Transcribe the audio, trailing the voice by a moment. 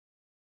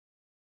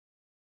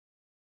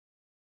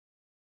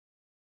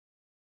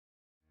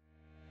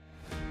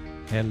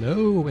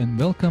Hello and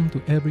welcome to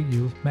Every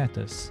Youth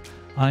Matters.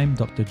 I'm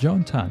Dr.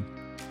 John Tan.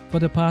 For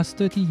the past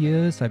 30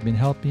 years, I've been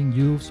helping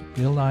youths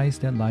realize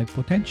their life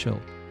potential.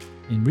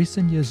 In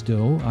recent years,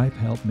 though, I've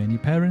helped many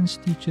parents,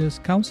 teachers,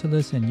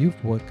 counselors, and youth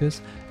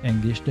workers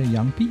engage their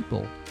young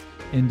people.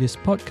 In this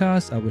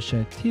podcast, I will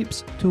share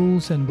tips,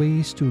 tools, and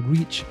ways to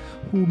reach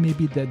who may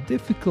be that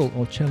difficult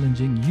or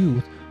challenging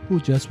youth who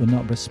just will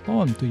not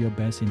respond to your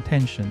best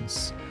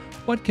intentions.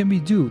 What can we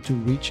do to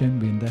reach and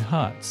win their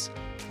hearts?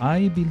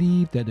 I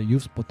believe that the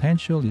youth's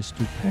potential is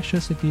too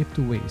precious a gift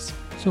to waste.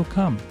 So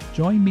come,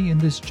 join me in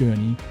this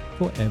journey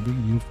for Every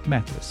Youth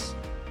Matters.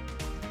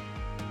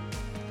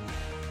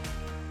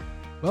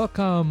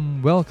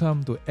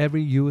 Welcome to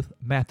Every Youth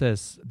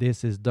Matters.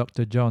 This is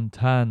Dr. John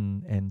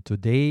Tan, and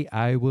today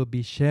I will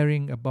be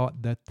sharing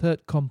about the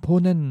third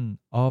component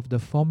of the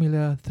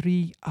Formula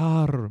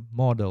 3R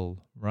model,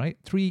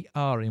 right?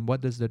 3R, and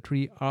what does the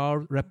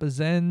 3R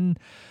represent?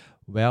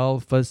 Well,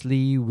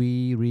 firstly,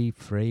 we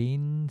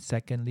refrain.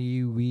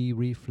 Secondly, we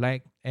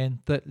reflect. And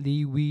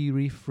thirdly, we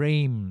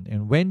reframe.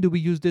 And when do we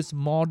use this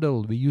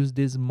model? We use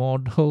this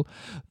model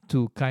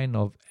to kind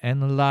of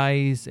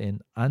analyze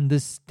and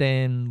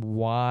understand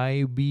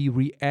why we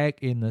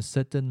react in a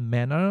certain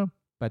manner,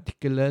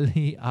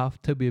 particularly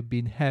after we've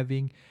been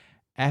having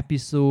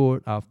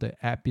episode after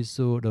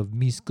episode of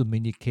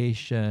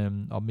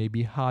miscommunication, or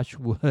maybe harsh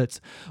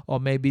words,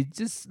 or maybe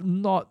just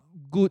not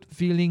good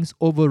feelings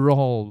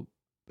overall.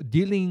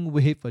 Dealing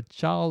with a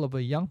child of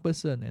a young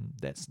person, and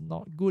that's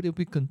not good if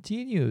we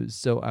continue.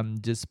 So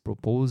I'm just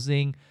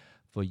proposing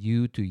for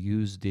you to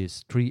use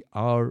this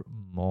 3R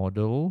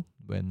model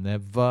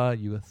whenever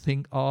you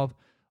think of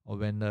or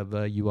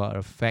whenever you are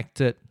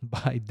affected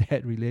by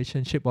that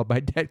relationship or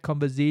by that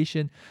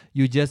conversation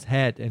you just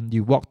had and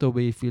you walked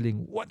away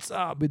feeling, what's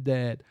up with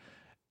that?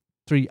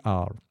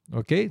 3R.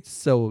 Okay,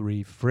 so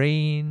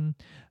refrain,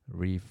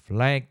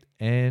 reflect,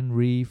 and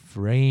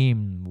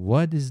reframe.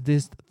 What is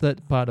this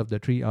third part of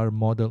the 3R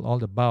model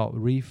all about?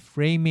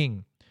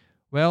 Reframing.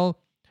 Well,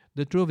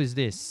 the truth is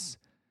this.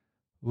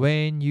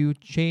 When you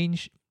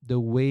change the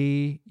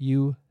way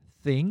you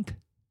think,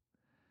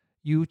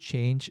 you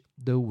change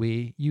the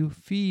way you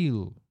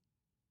feel.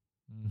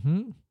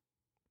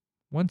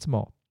 Once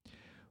more.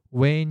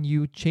 When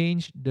you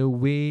change the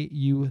way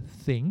you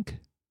think,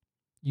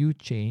 you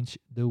change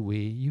the way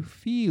you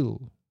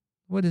feel.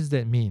 What does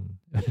that mean?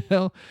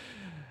 Well,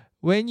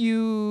 when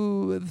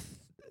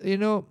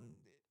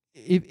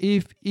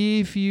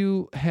if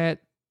you had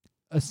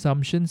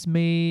assumptions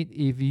made,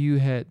 if you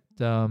had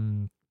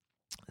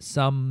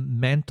some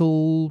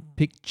mental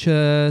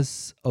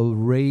pictures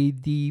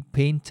already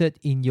painted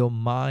in your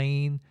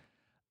mind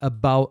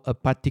about a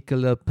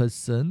particular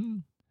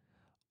person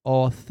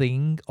or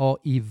thing or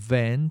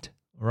event,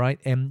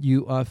 right? And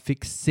you are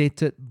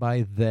fixated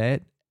by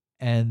that,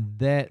 and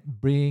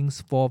that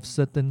brings forth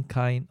certain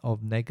kind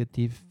of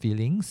negative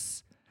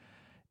feelings.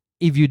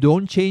 If you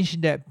don't change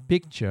that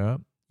picture,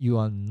 you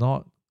are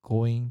not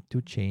going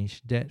to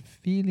change that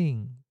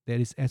feeling that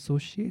is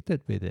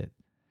associated with it.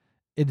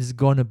 It is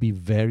going to be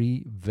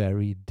very,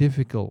 very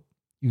difficult.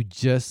 You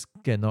just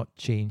cannot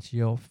change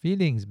your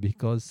feelings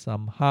because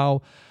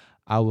somehow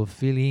our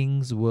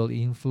feelings will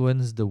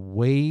influence the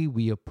way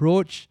we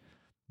approach,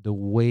 the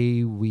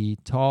way we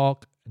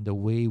talk, and the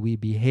way we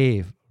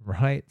behave,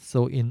 right?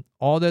 So in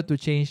order to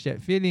change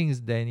that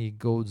feelings, then it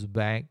goes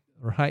back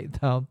right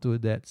down to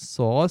that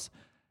source.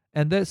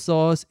 And that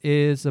source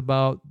is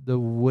about the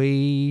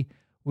way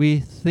we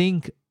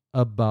think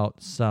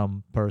about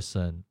some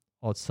person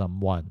or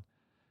someone.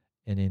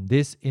 And in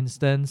this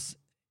instance,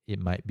 it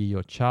might be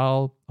your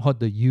child or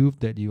the youth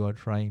that you are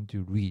trying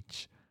to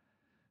reach.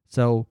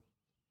 So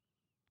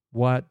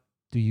what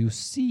do you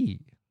see?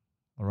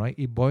 All right,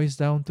 it boils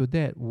down to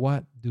that.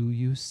 What do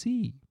you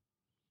see?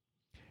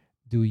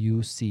 Do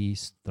you see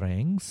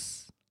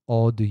strengths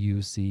or do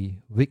you see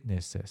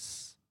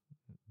weaknesses?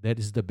 That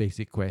is the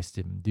basic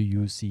question. Do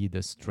you see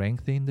the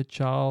strength in the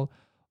child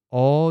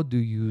or do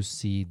you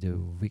see the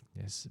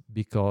weakness?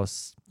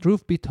 Because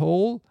truth be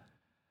told,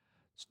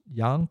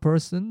 young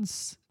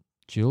persons,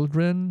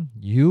 children,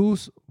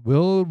 youth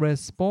will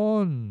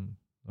respond,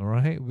 all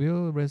right?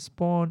 Will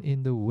respond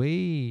in the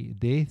way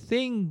they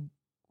think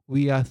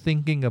we are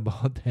thinking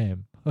about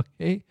them,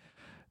 okay?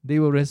 They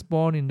will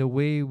respond in the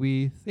way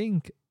we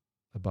think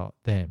about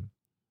them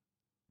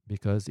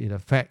because it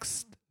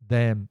affects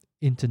them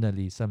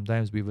internally,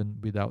 sometimes even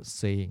without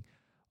saying.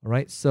 All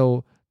right,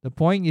 so the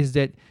point is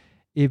that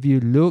if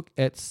you look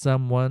at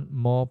someone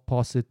more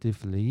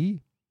positively,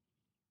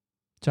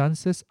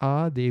 chances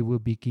are they will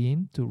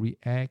begin to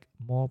react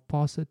more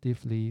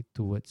positively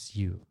towards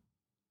you.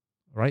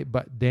 Right,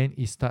 but then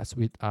it starts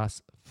with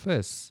us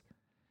first.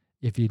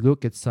 If you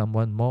look at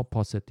someone more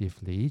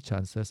positively,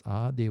 chances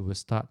are they will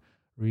start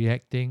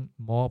reacting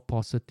more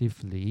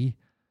positively,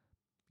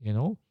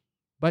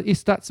 but it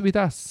starts with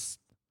us,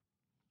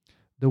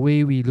 the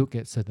way we look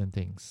at certain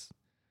things.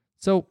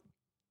 So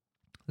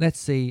let's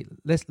say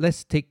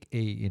let's take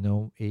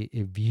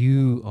a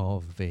view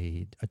of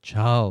a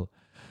child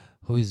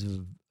who is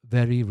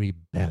very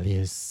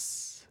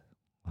rebellious,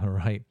 All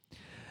right.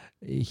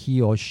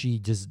 He or she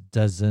just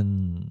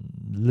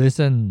doesn't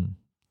listen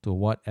to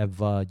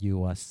whatever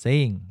you are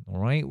saying. All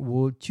right.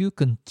 Would you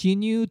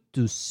continue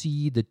to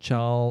see the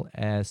child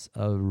as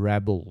a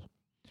rebel?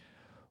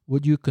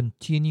 Would you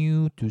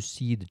continue to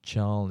see the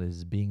child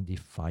as being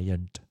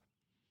defiant?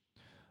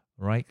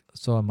 Right.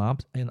 So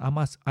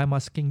I'm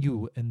asking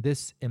you in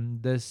this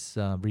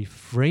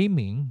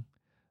reframing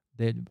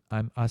that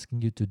I'm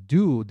asking you to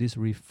do. This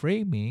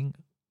reframing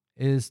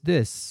is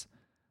this: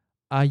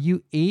 are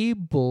you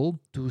able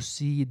to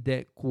see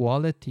that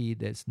quality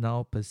that's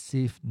now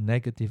perceived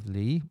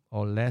negatively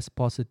or less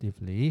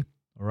positively,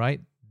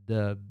 right?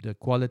 The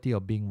quality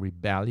of being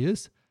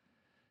rebellious.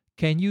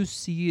 Can you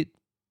see it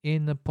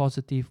in a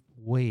positive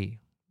way,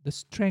 the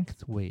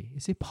strength way?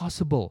 Is it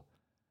possible?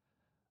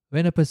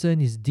 When a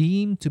person is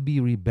deemed to be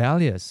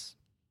rebellious,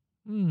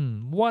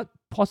 what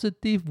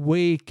positive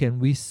way can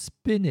we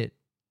spin it?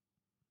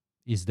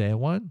 Is there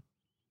one?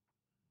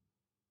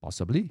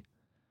 Possibly.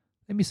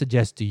 Let me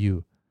suggest to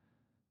you,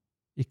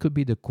 it could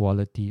be the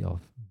quality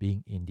of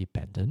being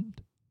independent,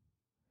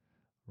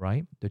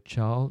 right? The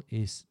child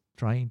is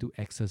trying to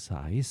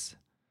exercise,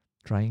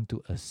 trying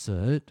to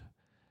assert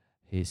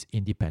his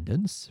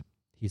independence,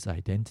 his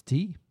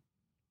identity,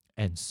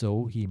 and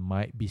so he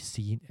might be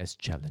seen as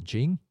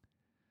challenging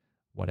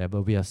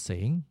whatever we are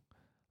saying,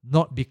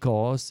 not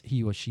because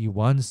he or she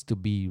wants to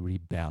be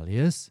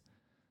rebellious,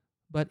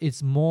 but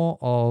it's more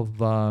of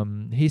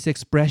his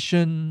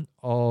expression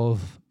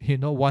of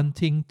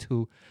wanting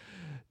to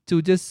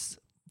just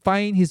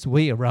find his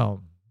way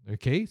around.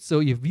 Okay, so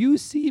if you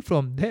see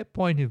from that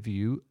point of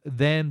view,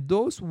 then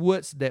those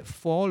words that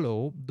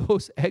follow,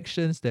 those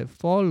actions that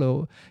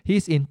follow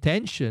his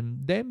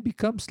intention, then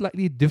become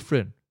slightly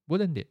different,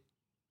 wouldn't it?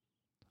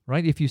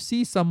 Right? If you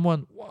see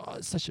someone, wow,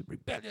 such a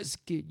rebellious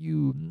kid,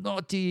 you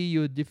naughty,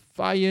 you're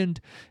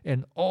defiant,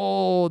 and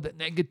all the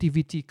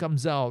negativity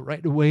comes out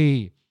right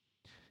away.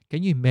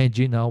 Can you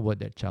imagine now what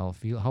that child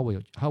feel? How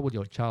will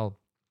your child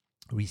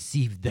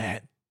receive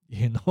that?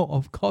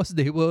 Of course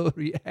they will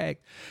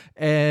react,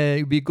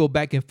 and we go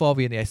back and forth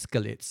and it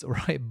escalates,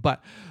 right?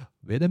 But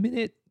wait a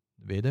minute,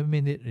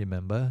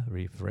 remember,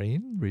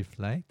 refrain,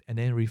 reflect, and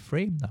then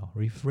reframe now.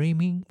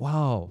 Reframing,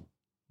 wow,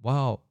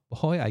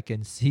 boy, I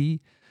can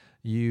see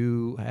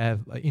you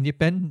have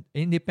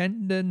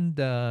independent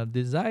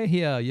desire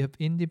here. You have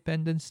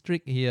independent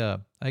streak here.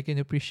 I can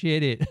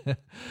appreciate it.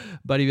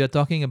 But if you're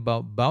talking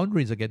about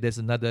boundaries, again, there's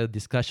another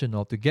discussion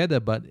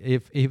altogether. But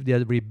if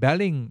they're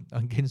rebelling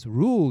against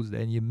rules,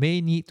 then you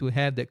may need to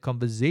have that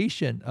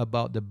conversation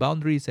about the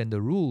boundaries and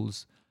the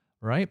rules,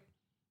 right?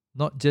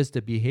 Not just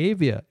the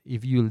behavior.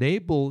 If you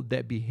label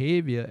that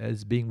behavior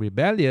as being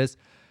rebellious,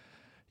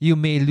 you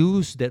may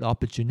lose that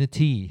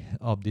opportunity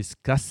of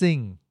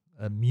discussing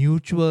a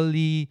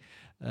mutually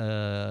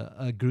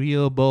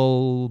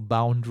agreeable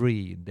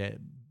boundary that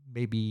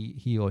maybe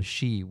he or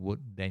she would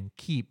then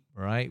keep,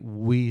 right,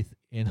 with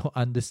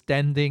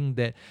understanding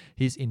that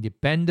his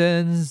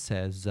independence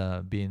has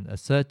been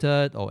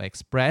asserted or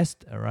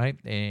expressed, right?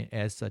 And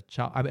as a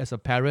child, as a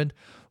parent,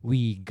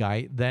 we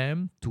guide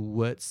them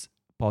towards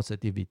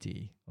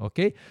positivity.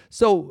 Okay,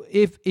 so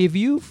if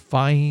you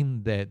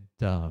find that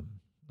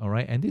all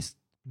right, and this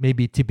may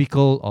be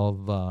typical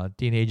of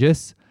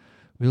teenagers,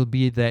 will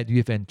be that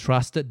you've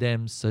entrusted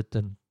them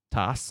certain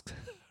tasks,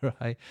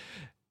 right?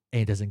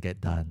 And it doesn't get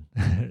done.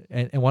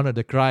 and one of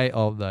the cry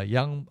of the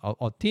young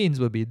or teens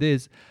will be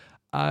this: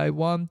 I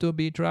want to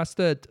be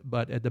trusted.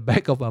 But at the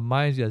back of our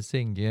minds, you're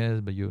saying, yes,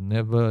 but you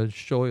never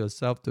show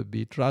yourself to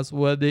be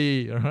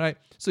trustworthy, right?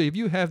 So if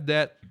you have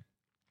that,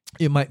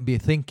 you might be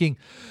thinking,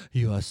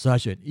 you are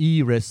such an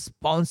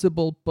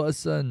irresponsible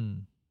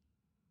person.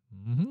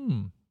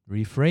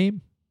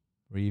 Reframe,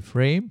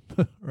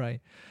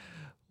 right?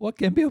 What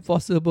can be a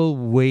possible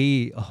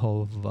way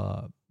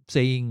of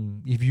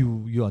saying if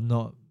you are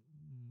not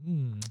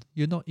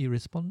you're not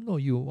irresponsible? No,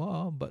 you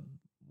are. But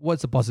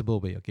what's a possible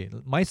way? Okay,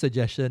 my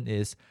suggestion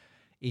is,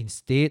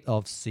 instead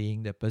of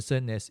seeing the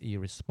person as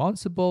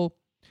irresponsible,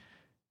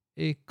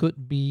 it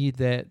could be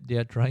that they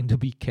are trying to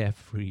be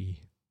carefree.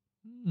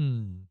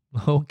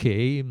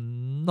 Okay,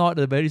 not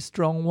a very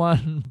strong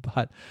one,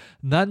 but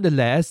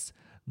nonetheless,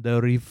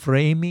 the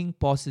reframing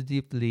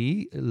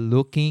positively,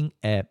 looking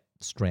at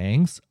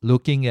strengths,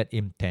 looking at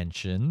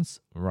intentions,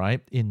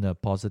 right, in a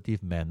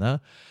positive manner,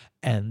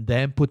 and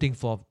then putting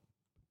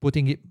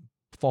it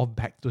forth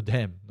back to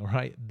them,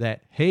 right?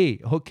 That, hey,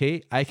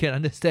 okay, I can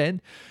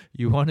understand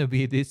you want to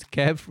be this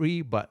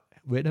carefree, but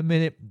wait a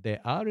minute, there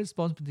are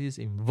responsibilities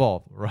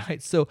involved,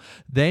 right? So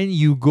then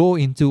you go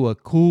into a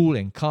cool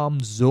and calm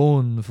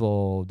zone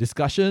for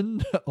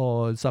discussion,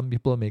 or some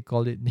people may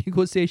call it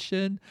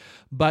negotiation,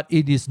 but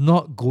it is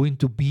not going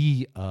to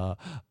be a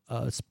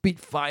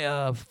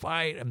spitfire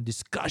fight and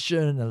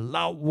discussion, a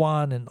loud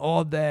one, and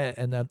all that,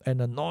 and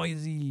a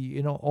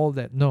noisy, all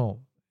that.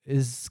 No,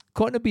 it's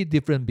going to be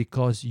different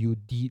because you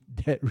did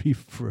that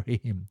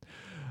reframe,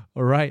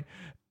 all right?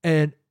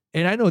 And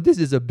I know this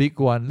is a big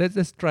one. Let's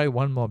just try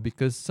one more,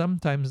 because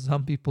sometimes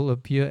some people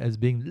appear as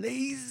being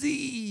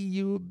lazy.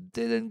 you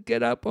didn't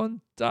get up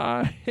on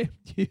time,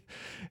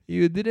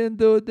 you didn't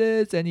do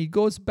this, and he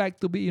goes back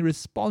to be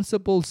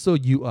irresponsible. So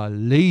you are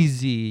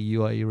lazy,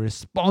 you are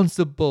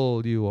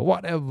irresponsible, you are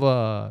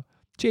whatever.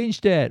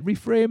 Change that,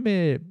 reframe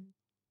it.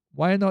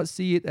 Why not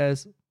see it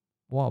as,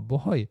 wow,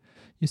 boy,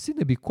 you seem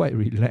to be quite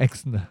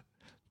relaxed now.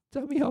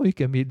 Tell me how you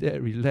can be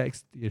that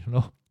relaxed,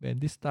 when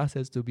this task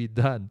has to be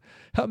done.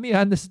 Help me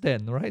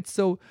understand, right?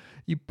 So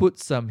you put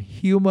some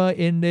humor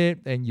in it,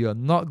 and you're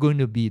not going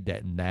to be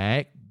that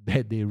nag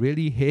that they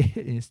really hate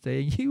in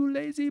saying, you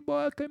lazy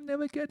boy, I can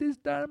never get this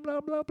done,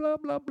 blah, blah, blah,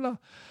 blah, blah.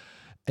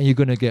 And you're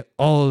going to get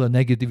all the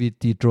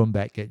negativity thrown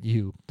back at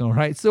you, all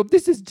right? So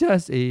this is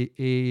just a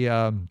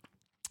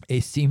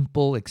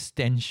simple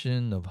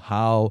extension of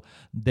how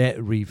that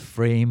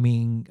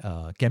reframing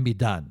can be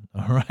done,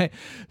 all right?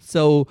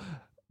 So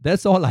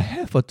that's all I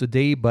have for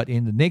today, but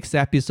in the next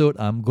episode,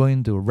 I'm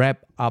going to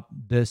wrap up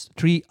this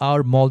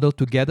 3R model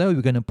together.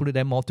 We're going to put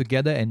them all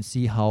together and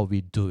see how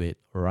we do it,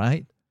 all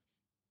right?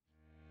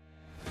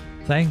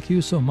 Thank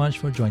you so much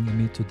for joining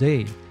me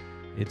today.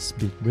 It's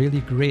been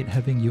really great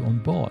having you on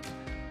board.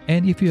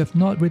 And if you have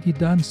not already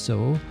done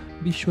so,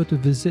 be sure to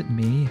visit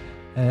me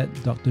at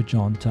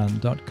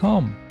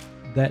drjohntan.com.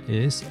 That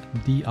is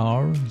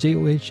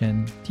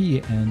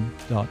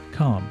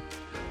drjohntan.com.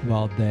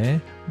 While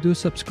there, do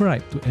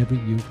subscribe to Every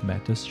Youth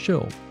Matters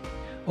show.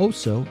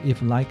 Also,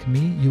 if like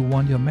me, you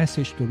want your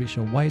message to reach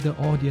a wider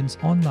audience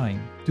online,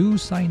 do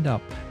sign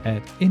up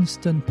at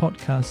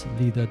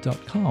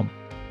instantpodcastleader.com.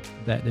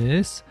 That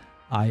is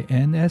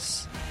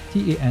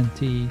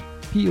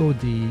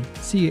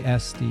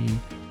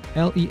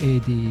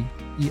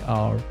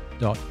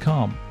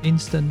instantpodcastleader.com.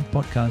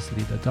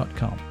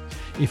 instantpodcastleader.com.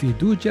 If you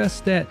do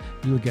just that,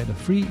 you'll get a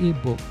free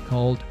ebook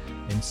called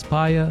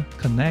Inspire,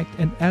 Connect,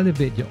 and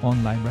Elevate Your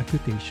Online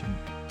Reputation.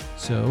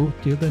 So,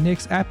 till the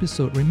next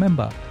episode,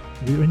 remember,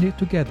 we're in it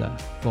together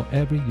for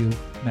Every Youth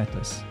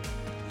Matters.